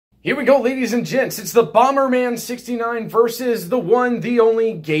Here we go, ladies and gents. It's the Bomberman69 versus the one, the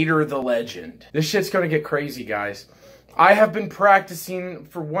only GatorTheLegend. This shit's gonna get crazy, guys. I have been practicing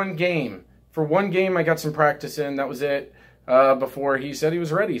for one game. For one game, I got some practice in. That was it. Before he said he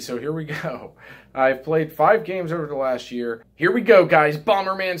was ready, so here we go. I've played 5 games over the last year. Here we go, guys.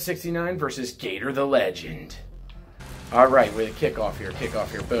 Bomberman69 versus GatorTheLegend. All right, with a kickoff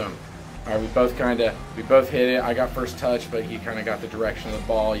here, boom. All right, we both hit it. I got first touch, but he kind of got the direction of the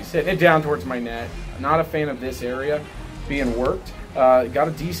ball. He's hitting it down towards my net. Not a fan of this area being worked. Got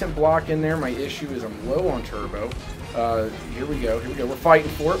a decent block in there. My issue is I'm low on turbo. Here we go. We're fighting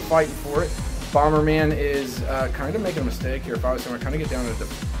for it. Bomberman is kind of making a mistake here. If I was going to kind of get down into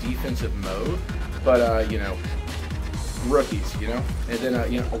defensive mode, but you know, rookies, you know, and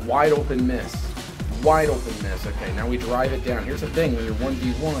then you know, a wide open miss. Okay, now we drive it down. Here's the thing: when you're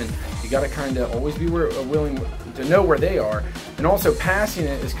 1v1, you got to kind of always be willing to know where they are, and also passing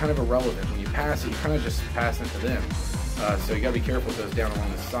it is kind of irrelevant. When you pass it, you kind of just pass it to them. So you got to be careful with those down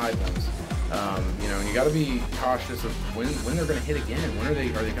along the side ones. You know, and you got to be cautious of when they're going to hit again. When are they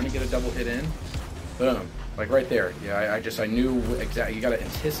going to get a double hit in? Boom, like right there. Yeah, I knew exactly. You got to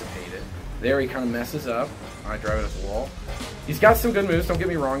anticipate it. There he kind of messes up. I drive it at the wall. He's got some good moves. Don't get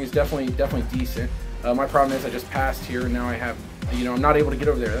me wrong. He's definitely decent. My problem is I just passed here, and now I have, you know, I'm not able to get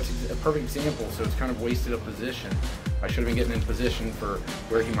over there. That's a perfect example. So it's kind of wasted a position. I should have been getting in position for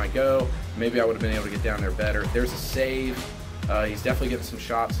where he might go. Maybe I would have been able to get down there better. There's a save. He's definitely getting some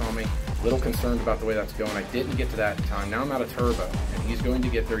shots on me. A little concerned about the way that's going. I didn't get to that in time. Now I'm out of turbo, and he's going to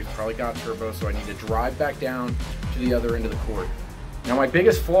get there. He's probably got turbo, so I need to drive back down to the other end of the court. Now my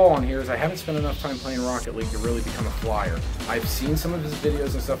biggest flaw on here is I haven't spent enough time playing Rocket League to really become a flyer. I've seen some of his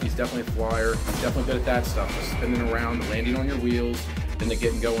videos and stuff. He's definitely a flyer. He's definitely good at that stuff. Just spinning around, landing on your wheels, then they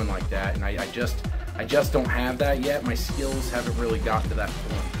getting going like that. And I just don't have that yet. My skills haven't really gotten to that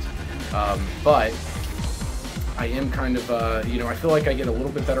point. But I am kind of, you know, I feel like I get a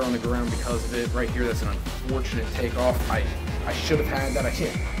little bit better on the ground because of it. Right here, that's an unfortunate takeoff. I should have had that.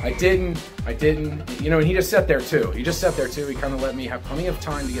 I didn't. You know, and he just sat there too. He kind of let me have plenty of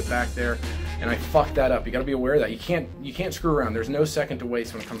time to get back there, and I fucked that up. You got to be aware of that. You can't screw around. There's no second to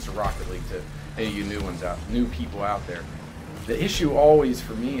waste when it comes to Rocket League. To any of you new people out there. The issue always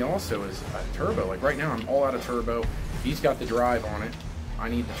for me also is turbo. Like right now, I'm all out of turbo. He's got the drive on it. I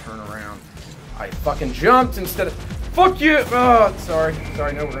need to turn around. I fucking jumped instead of fuck you. Oh, sorry.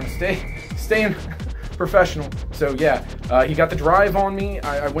 No, we're gonna stay in. Professional. So yeah, he got the drive on me.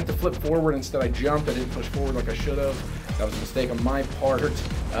 I went to flip forward instead. I jumped. I didn't push forward like I should have. That was a mistake on my part.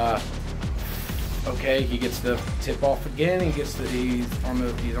 Okay, he gets the tip off again. He's on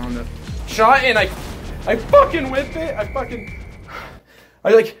the shot, and I fucking whipped it.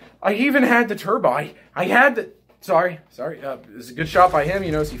 I even had the turbo. I had the. Sorry. It was a good shot by him.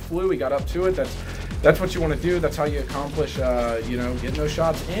 You know, as he flew, he got up to it. That's what you want to do. That's how you accomplish, you know, getting those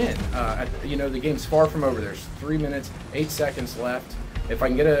shots in. You know, the game's far from over. There's 3 minutes, 8 seconds left. If I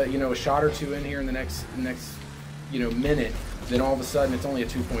can get a shot or two in here in the next, you know, minute, then all of a sudden it's only a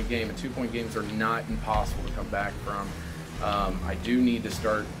 2-point game. And 2-point games are not impossible to come back from. I do need to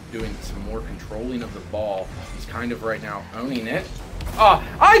start doing some more controlling of the ball. He's kind of right now owning it.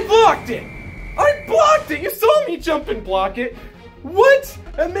 I blocked it! You saw me jump and block it. What?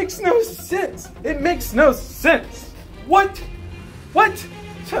 That makes no sense. It makes no sense. What?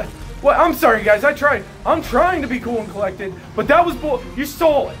 Well, I'm sorry, guys. I'm trying to be cool and collected, but that was bull. You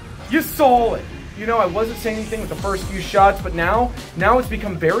stole it. You know, I wasn't saying anything with the first few shots, but now it's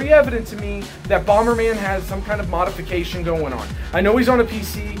become very evident to me that Bomberman has some kind of modification going on. I know he's on a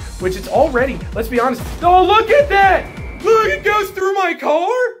PC, which it's already, let's be honest. Oh, look at that! Look, it goes through my car!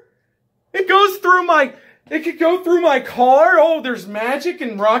 It could go through my car. Oh, there's magic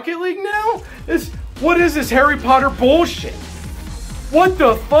in Rocket League now? What is this Harry Potter bullshit? What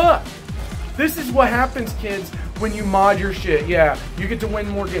the fuck? This is what happens, kids, when you mod your shit. Yeah, you get to win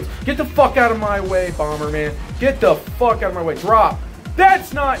more games. Get the fuck out of my way, Bomberman. Get the fuck out of my way. Drop.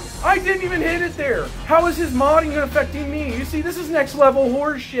 That's not, I didn't even hit it there. How is his modding affecting me? You see, this is next level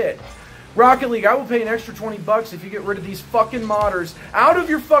horse shit. Rocket League, I will pay an extra $20 if you get rid of these fucking modders out of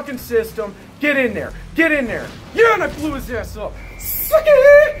your fucking system. Get in there. Yeah, and I blew his ass up. Suck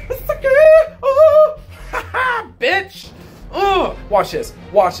it. Oh, haha, bitch. Oh, watch this.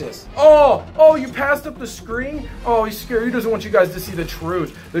 Oh, you passed up the screen? Oh, he's scared. He doesn't want you guys to see the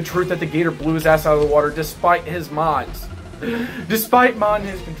truth. The truth that the Gator blew his ass out of the water despite his mods. Despite modding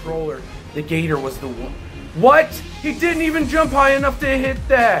his controller, the Gator was the one. What? He didn't even jump high enough to hit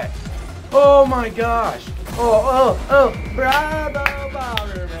that. Oh my gosh. Oh. Bravo,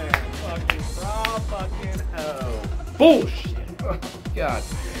 Bomberman. Fucking bullshit. Oh, God.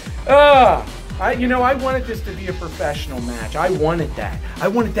 I wanted this to be a professional match. I wanted that. I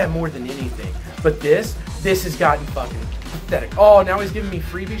wanted that more than anything. But this has gotten fucking pathetic. Oh, now he's giving me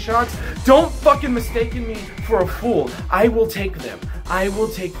freebie shots? Don't fucking mistaken me for a fool. I will take them. I will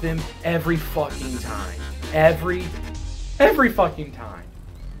take them every fucking time. Every fucking time.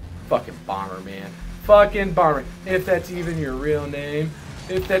 Fucking Bomberman. Fucking Bomberman. If that's even your real name.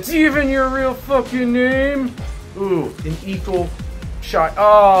 If that's even your real fucking name. Ooh, an equal shot.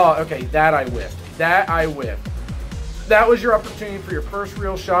 Oh, okay, that I whiffed. That I whiffed. That was your opportunity for your first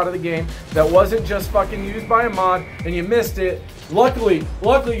real shot of the game that wasn't just fucking used by a mod, and you missed it. Luckily,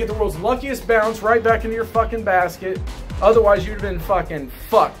 you get the world's luckiest bounce right back into your fucking basket. Otherwise, you'd have been fucking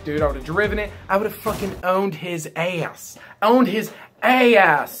fucked, dude. I would have driven it. I would have fucking owned his ass. Owned his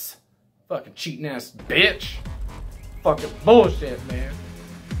ass. Fucking cheating ass bitch. Fucking bullshit, man.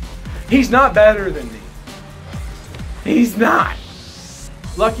 He's not better than me. He's not.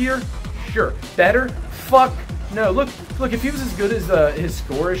 Luckier? Sure. Better? Fuck no. Look, if he was as good as his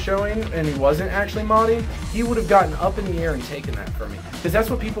score is showing and he wasn't actually modding, he would have gotten up in the air and taken that from me. Because that's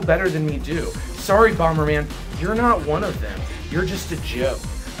what people better than me do. Sorry, Bomberman, you're not one of them. You're just a joke.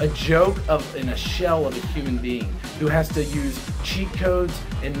 A joke in a shell of a human being who has to use cheat codes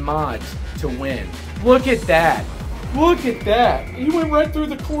and mods to win. Look at that. Look at that. He went right through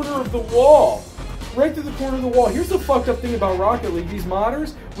the corner of the wall. Right through the corner of the wall. Here's the fucked up thing about Rocket League. These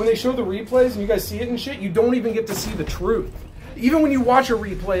modders, when they show the replays and you guys see it and shit, you don't even get to see the truth. Even when you watch a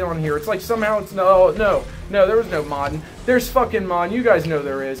replay on here, it's like somehow it's no, there was no modding. There's fucking modding. You guys know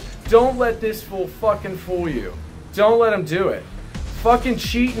there is. Don't let this fool fucking fool you. Don't let him do it. Fucking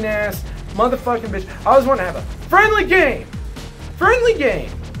cheating ass motherfucking bitch. I always want to have a friendly game. Friendly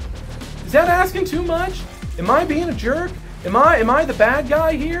game. Is that asking too much? Am I being a jerk? Am I the bad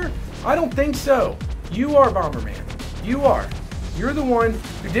guy here? I don't think so. You are, Bomberman. You are. You're the one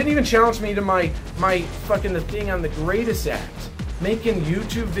who didn't even challenge me to my fucking the thing I'm the greatest at. Making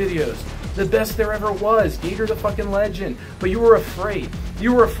YouTube videos. The best there ever was. Gator the fucking legend. But you were afraid.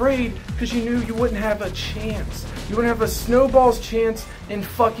 You were afraid because you knew you wouldn't have a chance. You wouldn't have a snowball's chance in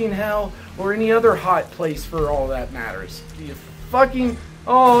fucking hell or any other hot place for all that matters. You fucking...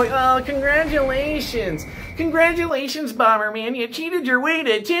 Oh, congratulations. Congratulations, Bomberman. You cheated your way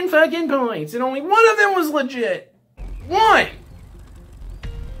to 10 fucking points, and only one of them was legit. One!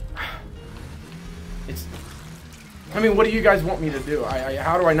 I mean, what do you guys want me to do?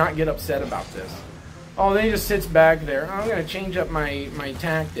 How do I not get upset about this? Oh, then he just sits back there. I'm going to change up my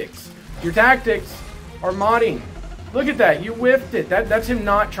tactics. Your tactics are modding. Look at that. You whiffed it. That's him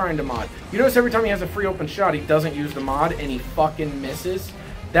not trying to mod. You notice every time he has a free open shot, he doesn't use the mod, and he fucking misses?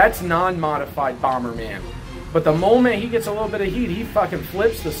 That's non-modified Bomberman. But the moment he gets a little bit of heat, he fucking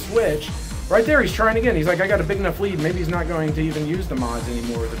flips the switch. Right there, he's trying again. He's like, I got a big enough lead. Maybe he's not going to even use the mods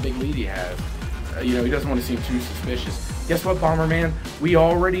anymore with the big lead he has. He doesn't want to seem too suspicious. Guess what, Bomberman? We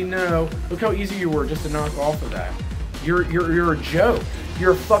already know. Look how easy you were just to knock off of that. You're a joke.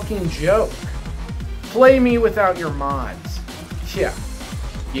 You're a fucking joke. Play me without your mods. Yeah.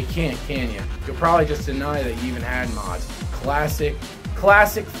 You can't, can you? You'll probably just deny that you even had mods. Classic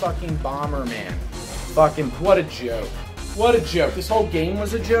fucking Bomberman. Fucking, what a joke. What a joke. This whole game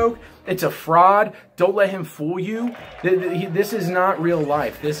was a joke. It's a fraud. Don't let him fool you. This is not real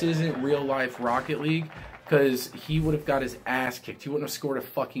life. This isn't real life Rocket League, because he would have got his ass kicked. He wouldn't have scored a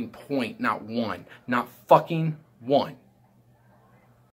fucking point. Not one. Not fucking one.